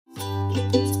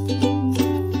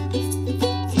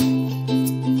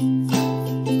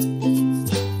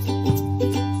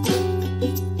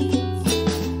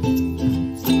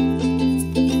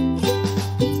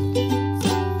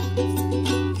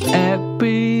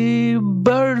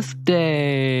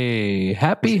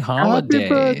Happy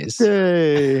holidays.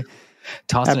 Happy birthday.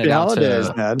 Tossing Happy it out holidays,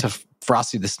 to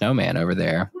Frosty the Snowman over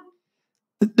there.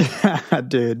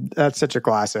 Dude, that's such a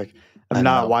classic. I've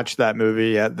not watched that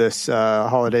movie yet this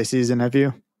holiday season. Have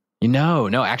you?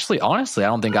 No, actually, honestly, I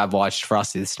don't think I've watched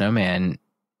Frosty the Snowman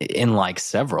in like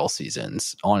several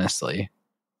seasons, honestly.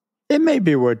 It may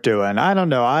be worth doing. I don't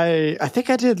know. I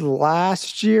think I did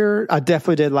last year. I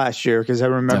definitely did last year because I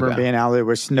remember me and Allie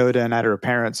were snowed in at her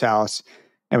parents' house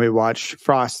and we watched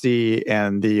Frosty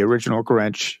and the original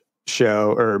Grinch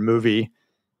show or movie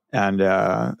and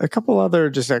a couple other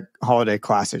just like holiday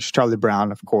classics. Charlie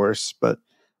Brown, of course. But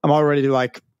I'm already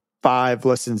like 5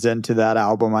 listens into that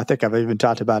album. I think I've even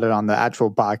talked about it on the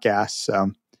actual podcast.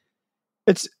 So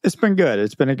it's been good.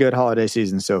 It's been a good holiday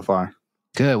season so far.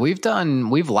 Good.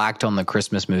 We've lacked on the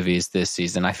Christmas movies this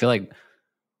season. I feel like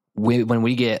when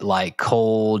we get like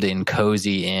cold and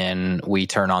cozy in, we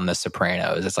turn on The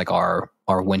Sopranos. It's like our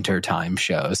wintertime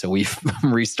show. So we've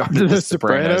restarted The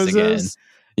Sopranos again.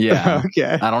 Yeah.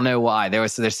 Okay. I don't know why.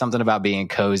 There's something about being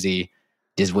cozy,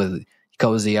 just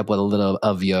cozy up with a little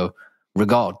of your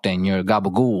regatta and your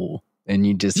gabagool, and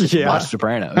you just watch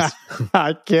Sopranos.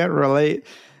 I can't relate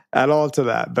at all to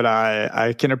that, but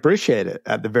I can appreciate it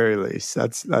at the very least.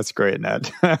 That's great, Ned.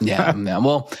 Yeah.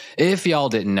 Well, if y'all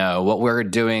didn't know, what we're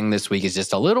doing this week is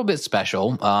just a little bit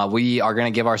special. We are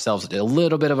going to give ourselves a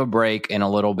little bit of a break and a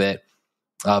little bit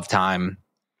of time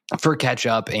for catch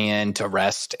up and to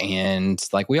rest, and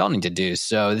like we all need to do.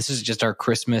 So this is just our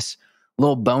Christmas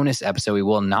little bonus episode. We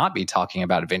will not be talking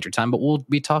about Adventure Time, but we'll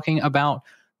be talking about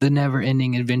the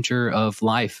never-ending adventure of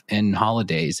life and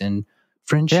holidays and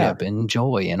friendship and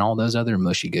joy and all those other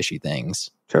mushy-gushy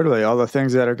things. Totally. All the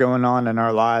things that are going on in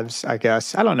our lives, I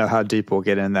guess. I don't know how deep we'll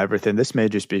get into everything. This may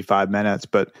just be 5 minutes,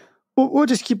 but we'll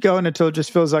just keep going until it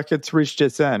just feels like it's reached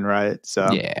its end, right?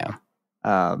 So yeah.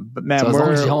 But man, so as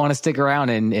long as you want to stick around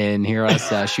and hear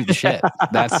us shoot the shit,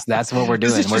 that's what we're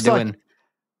doing. We're doing...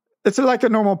 It's like a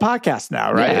normal podcast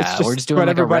now, right? Yeah, it's we're just doing what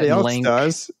like everybody else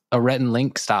does. A Rhett and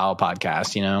Link style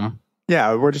podcast, you know?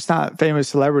 Yeah, we're just not famous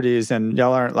celebrities, and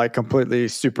y'all aren't like completely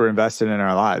super invested in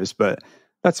our lives, but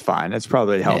that's fine. It's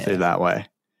probably healthy that way.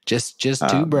 Just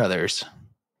two brothers.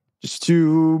 Just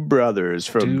two brothers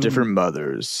from different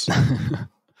mothers.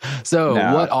 So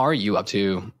what are you up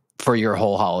to for your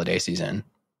whole holiday season?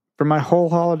 For my whole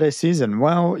holiday season?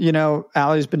 Well, you know,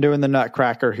 Allie's been doing the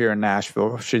Nutcracker here in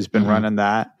Nashville. She's been running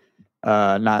that.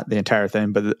 Not the entire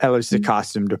thing, but at least the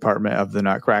costume department of the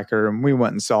Nutcracker. And we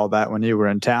went and saw that when you were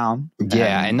in town.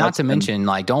 Yeah. And not to mention,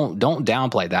 like, don't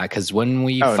downplay that. Cause when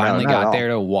we finally got there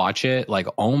to watch it, like,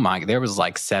 oh my, there was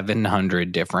like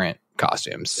 700 different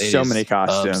costumes. So many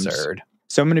costumes. Absurd.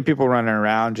 So many people running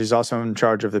around. She's also in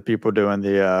charge of the people doing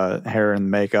the hair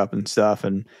and makeup and stuff.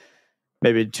 And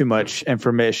maybe too much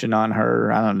information on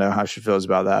her. I don't know how she feels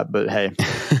about that, but hey,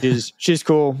 she's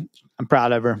cool. I'm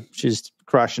proud of her. She's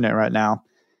crushing it right now.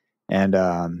 And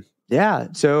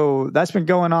so that's been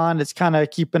going on. It's kind of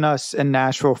keeping us in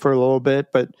Nashville for a little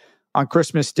bit, but on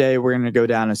Christmas Day, we're going to go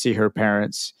down and see her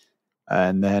parents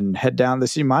and then head down to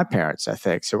see my parents, I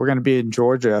think. So we're going to be in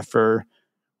Georgia for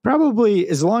probably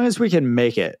as long as we can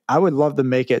make it. I would love to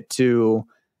make it to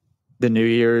the New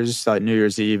Year's, like New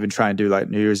Year's Eve, and try and do like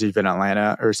New Year's Eve in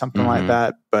Atlanta or something like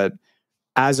that. But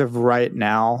as of right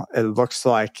now, it looks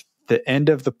like the end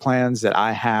of the plans that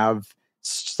I have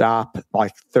stop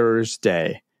like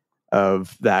Thursday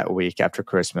of that week after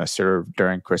Christmas or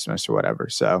during Christmas or whatever.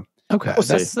 So okay, we'll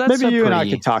see. Maybe you and I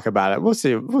can talk about it. We'll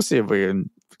see if we can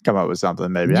come up with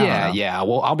something. Maybe. Yeah.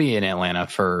 Well, I'll be in Atlanta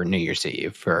for New Year's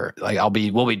Eve. We'll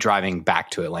be driving back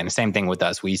to Atlanta. Same thing with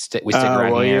us. We stick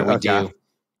around here.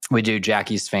 We do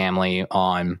Jackie's family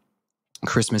on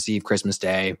Christmas Eve, Christmas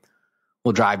Day.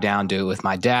 We'll drive down, do it with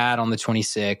my dad on the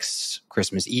 26th,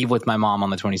 Christmas Eve with my mom on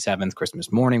the 27th,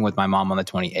 Christmas morning with my mom on the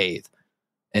 28th,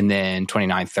 and then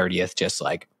 29th, 30th, just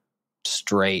like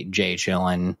straight Jay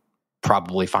chilling,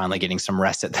 probably finally getting some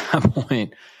rest at that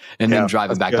point, and then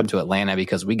driving back up to Atlanta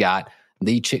because we got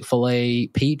the Chick-fil-A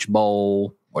Peach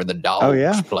Bowl where the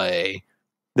dogs play.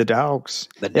 The dogs.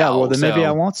 Yeah, well, then maybe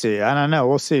I won't see. I don't know.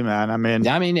 We'll see, man. I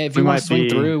mean, if you want to swing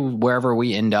through wherever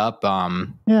we end up,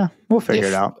 we'll figure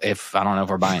it out. If I don't know if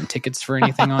we're buying tickets for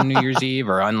anything on New Year's Eve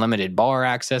or unlimited bar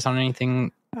access on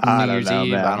anything on New Year's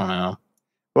Eve, man. I don't know.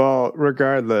 Well,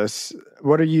 regardless,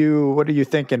 what are you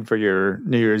thinking for your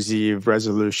New Year's Eve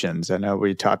resolutions? I know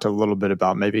we talked a little bit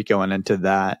about maybe going into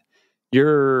that.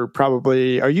 Are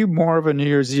you more of a New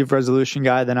Year's Eve resolution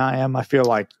guy than I am? I feel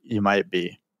like you might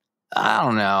be. I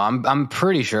don't know. I'm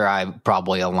pretty sure I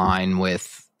probably align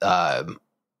with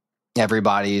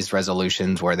everybody's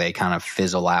resolutions where they kind of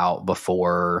fizzle out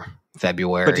before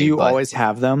February. But do you always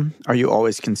have them? Are you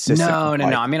always consistent? No.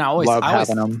 I mean, I always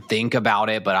think about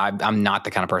it, but I'm not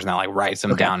the kind of person that like writes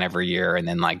them down every year. And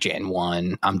then like Jan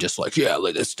 1, I'm just like, yeah,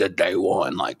 this is day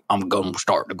 1. Like I'm going to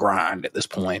start the grind at this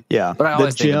point. Yeah. But I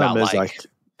always think about like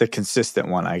the consistent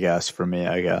one, I guess, for me,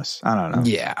 I don't know.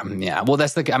 Yeah. Well,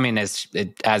 that's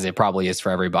as it probably is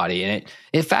for everybody. And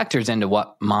it factors into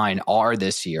what mine are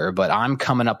this year, but I'm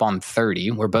coming up on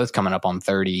 30. We're both coming up on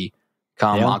 30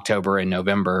 come October and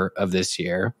November of this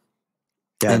year.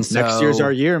 Yeah. And next year's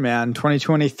our year, man.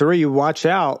 2023, watch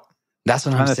out. That's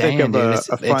what I'm saying. Think of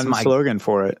a fun slogan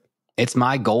for it. It's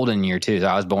my golden year too. So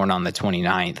I was born on the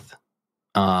 29th.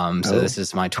 So this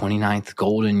is my 29th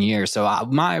golden year. So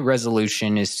my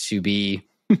resolution is to be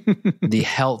the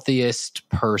healthiest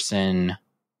person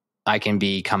I can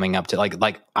be coming up to.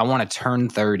 Like I want to turn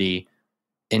 30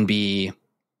 and be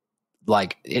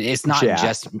like, it's not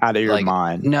just out of your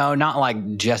mind. No, not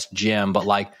like just gym, but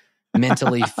like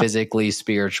mentally, physically,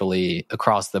 spiritually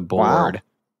across the board.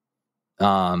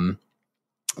 Wow.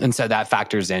 And so that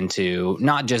factors into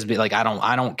not just be like, I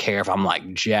don't care if I'm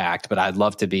like jacked, but I'd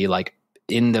love to be like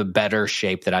in the better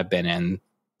shape that I've been in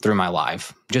through my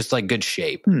life. Just like good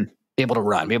shape, be able to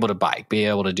run, be able to bike, be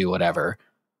able to do whatever.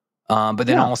 But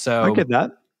then also I get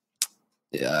that.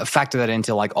 Factor that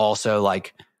into like also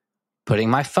like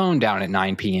putting my phone down at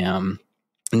 9 p.m.,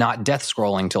 not death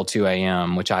scrolling till 2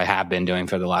 a.m., which I have been doing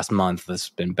for the last month. That's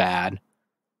been bad.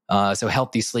 So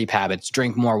healthy sleep habits,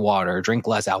 drink more water, drink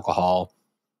less alcohol,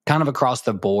 kind of across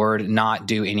the board, not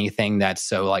do anything that's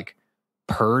so like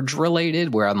purge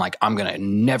related where I'm like, I'm going to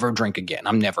never drink again.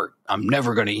 I'm never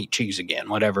going to eat cheese again,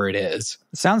 whatever it is.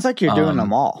 It sounds like you're doing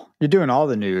them all. You're doing all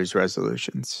the New Year's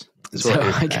resolutions. So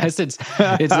I guess it's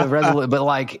a resolution, but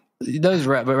like those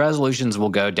resolutions will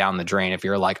go down the drain if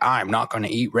you're like, I'm not going to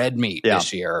eat red meat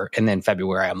this year. And then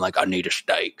February, I'm like, I need a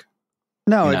steak.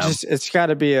 No, it's got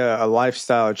to be a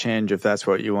lifestyle change if that's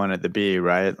what you want it to be,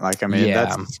 right? Like, I mean,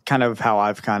 that's kind of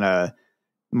how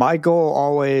my goal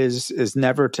always is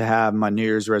never to have my New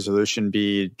Year's resolution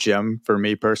be gym for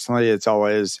me personally. It's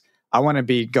always, I want to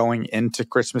be going into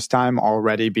Christmas time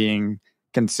already being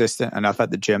consistent enough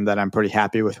at the gym that I'm pretty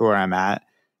happy with where I'm at.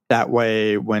 That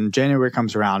way, when January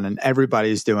comes around and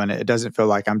everybody's doing it, it doesn't feel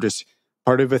like I'm just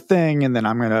part of a thing and then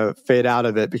I'm going to fade out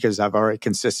of it because I've already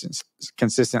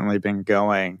consistently been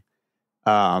going.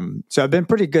 So I've been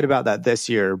pretty good about that this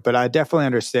year, but I definitely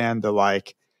understand the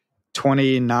like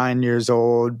 29 years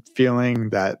old feeling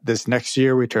that this next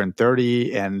year we turn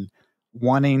 30 and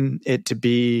wanting it to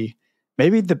be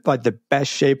maybe the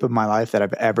best shape of my life that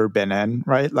I've ever been in,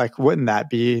 right? Like, wouldn't that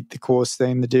be the coolest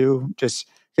thing to do? Just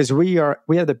because we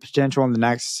have the potential in the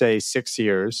next, say, 6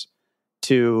 years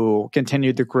to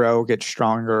continue to grow, get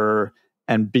stronger,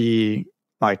 and be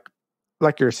like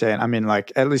you're saying, I mean,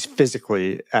 like at least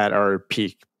physically at our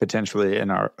peak potentially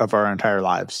of our entire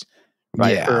lives,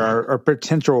 right? Yeah. Or our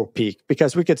potential peak,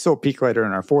 because we could still peak later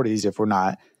in our 40s if we're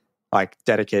not like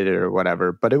dedicated or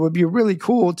whatever. But it would be really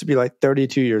cool to be like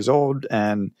 32 years old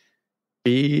and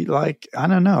be like, I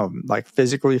don't know, like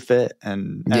physically fit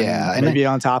and maybe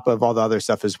on top of all the other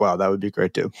stuff as well. That would be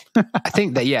great too. I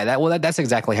think that's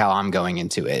exactly how I'm going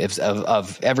into it.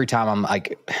 Of every time I'm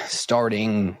like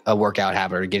starting a workout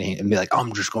habit or getting and be like,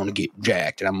 I'm just going to get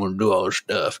jacked and I'm going to do all this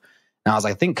stuff. And I was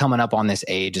like, I think coming up on this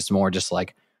age, it's more just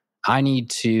like, I need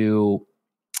to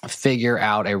figure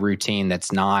out a routine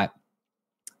that's not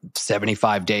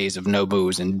 75 days of no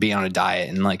booze and be on a diet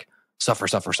and like suffer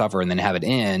and then have it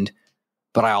end.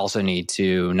 But I also need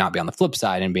to not be on the flip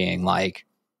side and being like,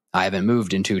 I haven't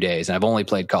moved in 2 days and I've only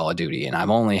played Call of Duty and I've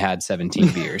only had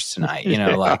 17 beers tonight,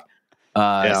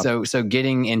 So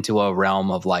getting into a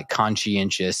realm of like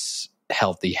conscientious,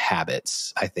 healthy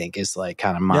habits, I think is like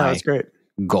kind of my that's great.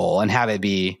 Goal, and have it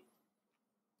be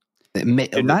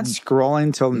not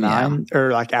scrolling till 9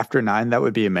 or like after 9. That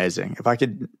would be amazing. If I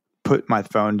could put my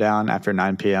phone down after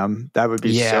 9 p.m. That would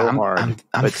be so hard.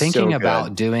 I'm thinking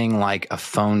about doing like a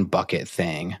phone bucket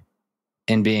thing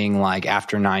and being like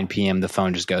after 9 p.m. the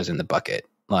phone just goes in the bucket.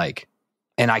 Like,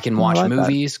 and I can watch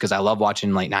movies because I love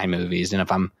watching late night movies. And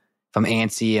if I'm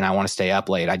antsy and I want to stay up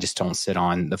late, I just don't sit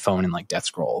on the phone and like death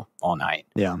scroll all night.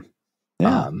 Yeah.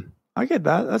 I get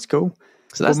that. That's cool.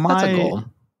 So that's a goal.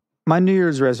 My New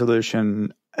Year's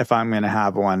resolution, if I'm going to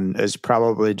have one, is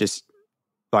probably just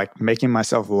like making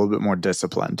myself a little bit more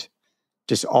disciplined,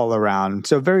 just all around.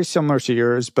 So very similar to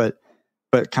yours, but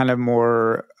kind of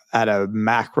more at a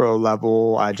macro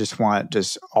level. I just want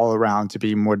just all around to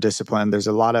be more disciplined. There's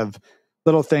a lot of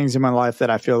little things in my life that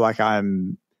I feel like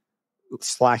I'm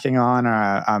slacking on,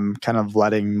 or I'm kind of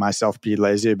letting myself be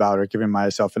lazy about, or giving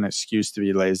myself an excuse to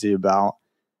be lazy about.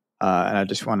 And I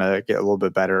just want to get a little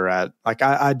bit better at, like,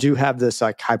 I do have this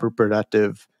like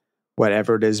hyperproductive,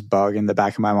 whatever it is, bug in the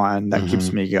back of my mind that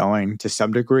keeps me going to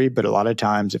some degree. But a lot of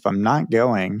times if I'm not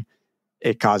going,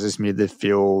 it causes me to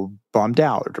feel bummed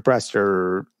out or depressed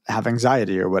or have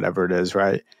anxiety or whatever it is,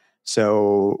 right?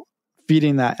 So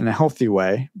feeding that in a healthy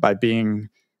way by being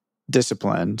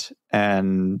disciplined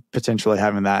and potentially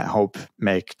having that help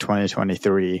make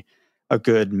 2023 a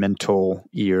good mental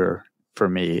year for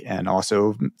me, and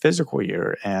also physical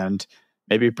year, and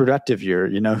maybe a productive year.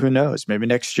 You know, who knows? Maybe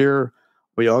next year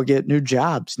we all get new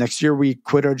jobs. Next year we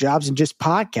quit our jobs and just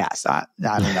podcast. I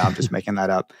don't know. I'm just making that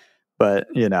up, but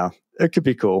you know, it could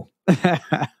be cool.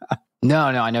 No,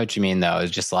 I know what you mean though.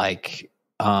 It's just like,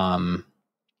 there's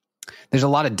a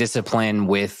lot of discipline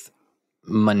with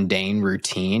mundane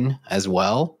routine as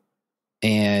well.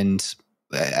 And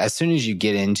as soon as you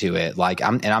get into it, like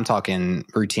I'm talking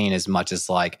routine as much as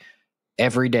like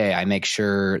every day I make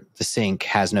sure the sink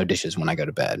has no dishes when I go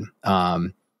to bed.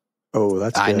 Oh,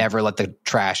 that's good. I never let the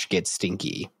trash get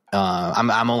stinky.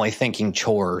 I'm only thinking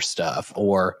chore stuff,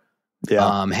 or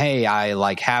hey, I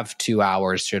like have 2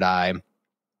 hours. Should I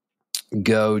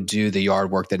go do the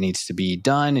yard work that needs to be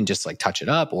done and just like touch it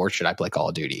up, or should I play Call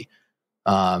of Duty?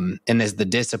 And there's the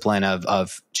discipline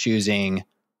of choosing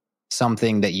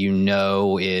something that you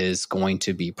know is going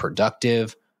to be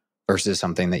productive versus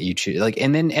something that you choose, like,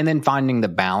 and then finding the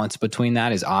balance between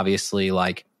that is obviously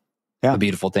like a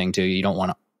beautiful thing too. You don't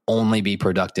want to only be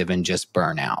productive and just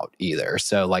burn out either.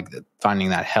 So like finding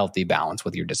that healthy balance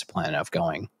with your discipline of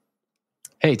going,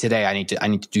 hey, today I need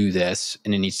to do this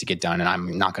and it needs to get done, and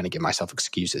I'm not going to give myself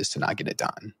excuses to not get it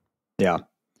done. Yeah.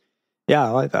 Yeah, I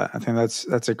like that. I think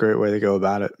that's a great way to go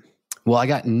about it. Well, I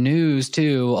got news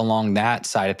too along that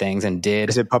side of things, and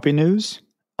is it puppy news?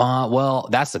 Well,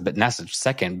 that's the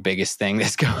second biggest thing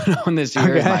that's going on this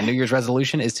year. Okay. My New Year's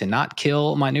resolution is to not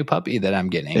kill my new puppy that I'm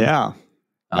getting. Yeah.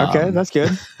 Okay, that's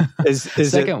good. Is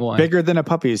it one bigger than a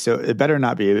puppy? So it better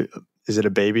not be. Is it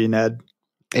a baby, Ned?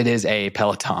 It is a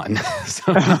Peloton.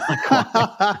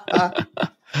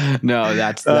 No,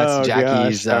 that's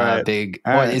Jackie's big.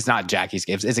 Well, it's not Jackie's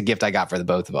gift. It's a gift I got for the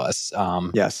both of us.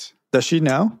 Yes. Does she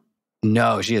know?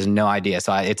 No, she has no idea.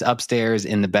 So it's upstairs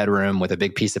in the bedroom with a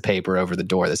big piece of paper over the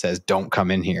door that says, "Don't come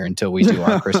in here until we do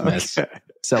our Christmas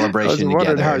celebration together." I was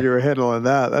wondering how you were handling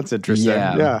that. That's interesting.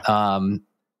 Yeah.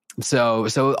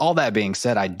 So all that being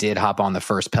said, I did hop on the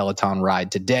first Peloton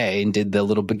ride today and did the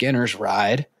little beginner's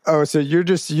ride. Oh, so you're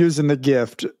just using the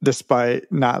gift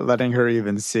despite not letting her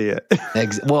even see it.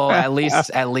 Well, at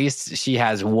least she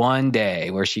has one day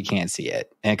where she can't see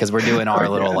it, and because we're doing our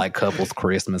little like couples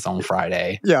Christmas on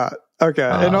Friday. Yeah. Okay.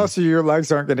 And also your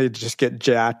legs aren't going to just get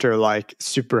jacked or like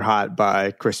super hot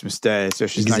by Christmas Day. So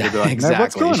she's not going to be like, no,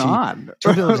 what's going on?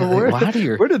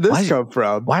 Where did this come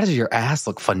from? Why does your ass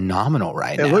look phenomenal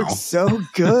right now? It looks so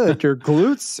good. Your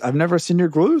glutes. I've never seen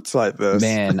your glutes like this.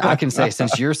 Man, I can say,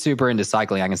 since you're super into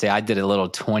cycling, I can say I did a little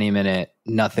 20-minute,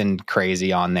 nothing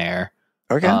crazy on there.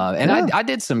 Okay. I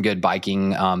did some good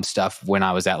biking stuff when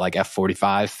I was at like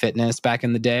F45 Fitness back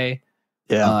in the day.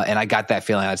 Yeah. And I got that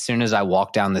feeling as soon as I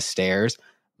walked down the stairs,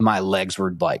 my legs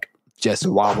were like just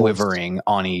quivering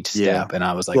on each step. And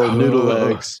I was like, noodle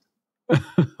legs.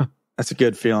 That's a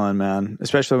good feeling, man.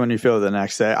 Especially when you feel the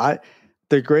next day.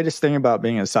 The greatest thing about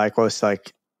being a cyclist,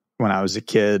 like when I was a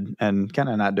kid and kind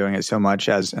of not doing it so much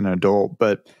as an adult,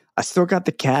 but I still got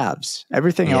the calves.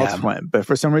 Everything else went, but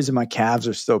for some reason my calves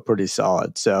are still pretty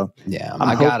solid. So yeah,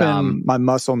 I'm hoping my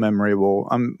muscle memory will.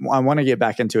 I want to get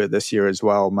back into it this year as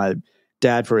well. My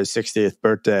dad, for his 60th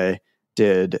birthday,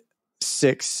 did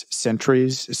 6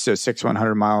 centuries, so 6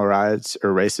 100-mile rides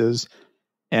or races.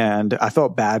 And I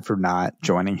felt bad for not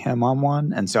joining him on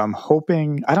one. And so I'm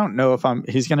hoping, I don't know if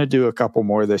he's going to do a couple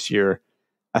more this year.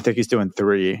 I think he's doing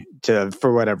 3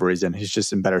 for whatever reason. He's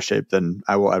just in better shape than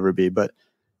I will ever be. But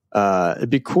it'd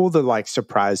be cool to like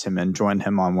surprise him and join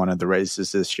him on one of the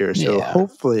races this year. So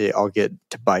hopefully I'll get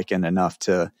to biking enough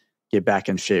to get back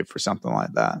in shape for something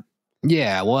like that.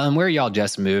 Yeah, well, and where y'all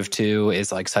just moved to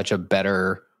is like such a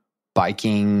better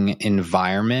biking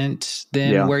environment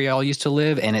than where y'all used to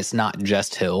live, and it's not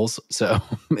just hills, so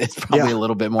it's probably a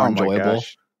little bit more enjoyable.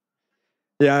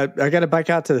 Yeah, I got to bike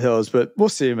out to the hills, but we'll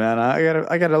see, man.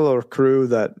 I got a little crew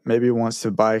that maybe wants to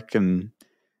bike, and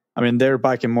I mean they're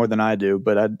biking more than I do,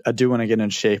 but I do want to get in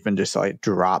shape and just like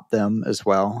drop them as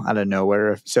well out of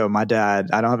nowhere. So my dad,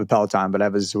 I don't have a Peloton, but I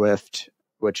have a Zwift,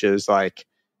 which is like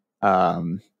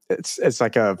it's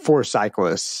like a for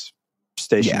cyclists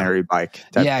stationary bike.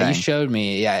 Yeah, you showed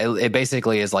me. Yeah, it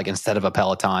basically is like instead of a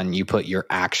Peloton, you put your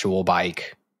actual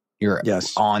bike,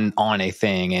 on a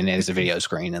thing, and it's a video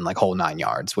screen and like whole 9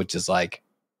 yards, which is like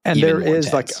And there is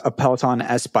intense. Like a Peloton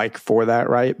S bike for that,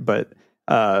 right? But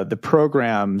the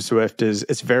program Zwift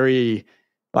it's very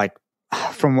like,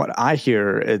 from what I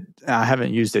hear, I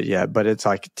haven't used it yet, but it's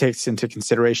like, it takes into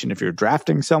consideration if you're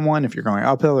drafting someone, if you're going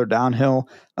uphill or downhill,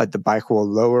 like the bike will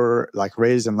lower, like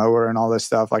raise and lower and all this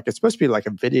stuff. Like it's supposed to be like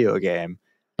a video game,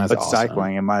 but awesome.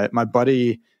 Cycling. And my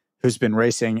buddy who's been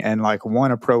racing and like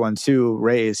won a Pro 1-2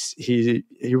 race, he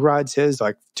rides his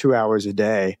like 2 hours a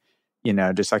day, you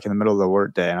know, just like in the middle of the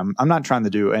work day. And I'm not trying to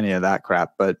do any of that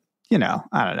crap, but you know,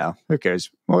 I don't know. Who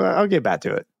cares? Well, I'll get back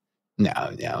to it.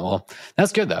 No, yeah. Well,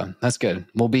 that's good though. That's good.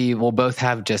 We'll both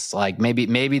have just like,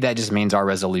 maybe that just means our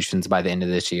resolutions by the end of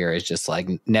this year is just like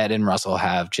Ned and Russell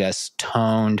have just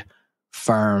toned,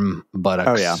 firm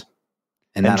buttocks. Oh yeah.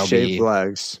 And that'll shaved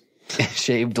legs.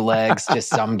 Shaved legs.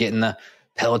 Just I'm getting the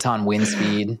Peloton wind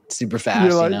speed super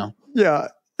fast, like, you know? Yeah.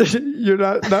 You're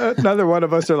not neither one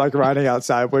of us are like riding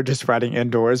outside. We're just riding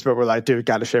indoors, but we're like, dude,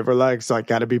 got to shave our legs. Like,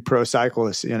 got to be pro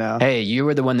cyclists, you know? Hey, you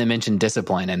were the one that mentioned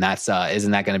discipline, and that's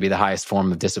isn't that going to be the highest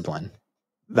form of discipline?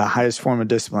 The highest form of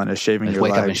discipline is shaving your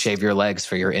legs. Wake up and shave your legs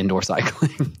for your indoor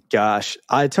cycling. Gosh,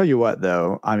 I tell you what,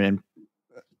 though. I mean,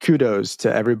 kudos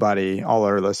to everybody, all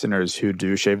our listeners who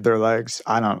do shave their legs.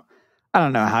 I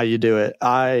don't know how you do it.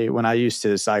 When I used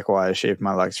to cycle, I shaved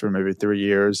my legs for maybe 3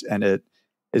 years, and it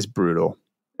is brutal.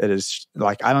 It is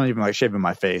like, I don't even like shaving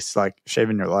my face. Like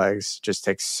shaving your legs just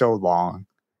takes so long.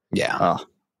 Yeah. Oh,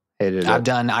 hated it.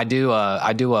 I do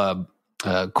a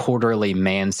quarterly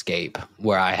manscape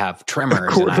where I have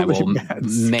trimmers and I will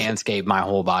manscape my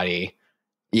whole body.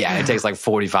 Yeah. It takes like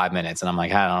 45 minutes. And I'm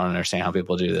like, I don't understand how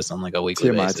people do this on like a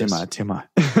weekly basis.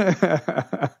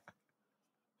 TMI.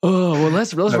 Oh, well,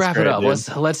 let's wrap it up.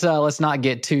 Dude. Let's not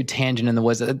get too tangent in the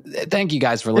woods. Thank you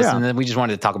guys for listening. Yeah. We just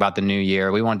wanted to talk about the new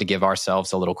year. We wanted to give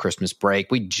ourselves a little Christmas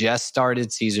break. We just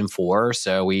started season 4,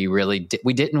 so we really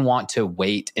we didn't want to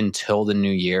wait until the new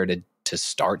year to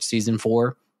start season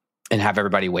 4 and have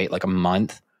everybody wait like a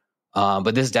month.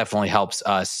 But this definitely helps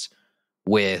us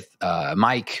with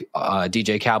Mike,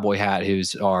 DJ Cowboy Hat,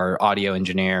 who's our audio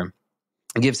engineer.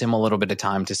 It gives him a little bit of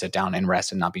time to sit down and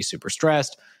rest and not be super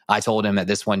stressed. I told him that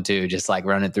this one too, just like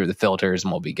run it through the filters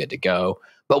and we'll be good to go.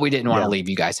 But we didn't want to leave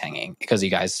you guys hanging because you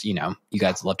guys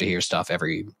love to hear stuff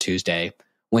every Tuesday,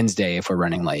 Wednesday if we're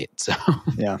running late. So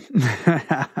yeah.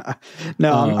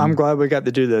 No, I'm glad we got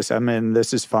to do this. I mean,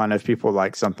 this is fun. If people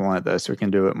like something like this, we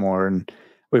can do it more. And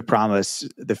we promise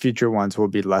the future ones will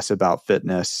be less about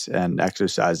fitness and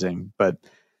exercising. But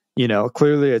you know,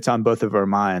 clearly it's on both of our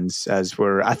minds as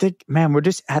we're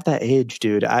just at that age,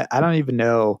 dude. I don't even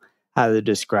know how to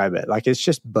describe it. Like, it's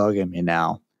just bugging me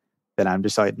now that I'm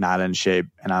just like not in shape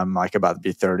and I'm like about to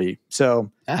be 30.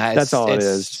 So that's all it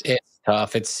is. It's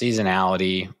tough. It's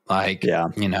seasonality. Like,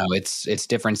 you know, it's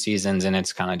different seasons and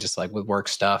it's kind of just like with work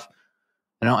stuff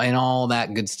and all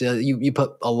that good stuff. You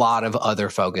put a lot of other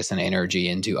focus and energy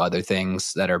into other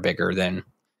things that are bigger than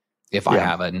if I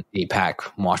have an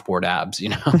 8-pack washboard abs, you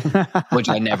know, which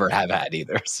I never have had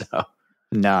either. So.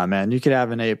 Nah, man, you could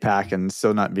have an 8-pack and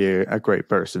still not be a great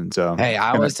person. So hey,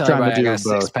 I always tell everybody I got a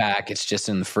 6-pack. It's just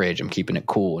in the fridge. I'm keeping it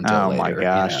cool until later. Oh my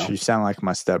gosh, you sound like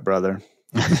my stepbrother.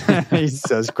 He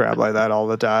says crap like that all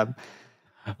the time.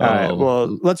 All right,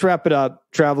 well, let's wrap it up,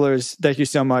 travelers. Thank you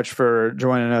so much for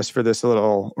joining us for this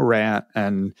little rant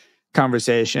and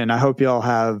conversation. I hope you all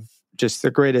have just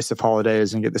the greatest of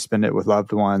holidays and get to spend it with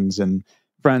loved ones and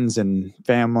friends and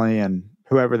family and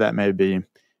whoever that may be.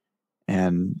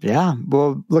 And yeah,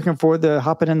 well, looking forward to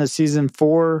hopping into season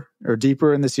 4 or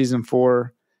deeper into season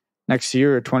 4 next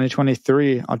year,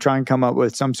 2023. I'll try and come up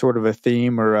with some sort of a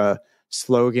theme or a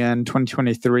slogan.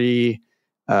 2023,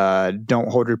 don't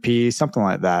hold your peace, something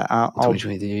like that. I'll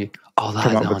 2023, all eyes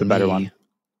come up on with a better me. One.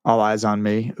 All eyes on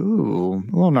me. Ooh,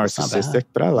 a little narcissistic,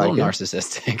 but I like it. A little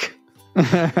narcissistic.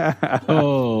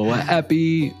 Oh,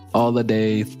 happy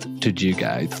holidays to you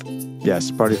guys.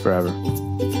 Yes, party forever.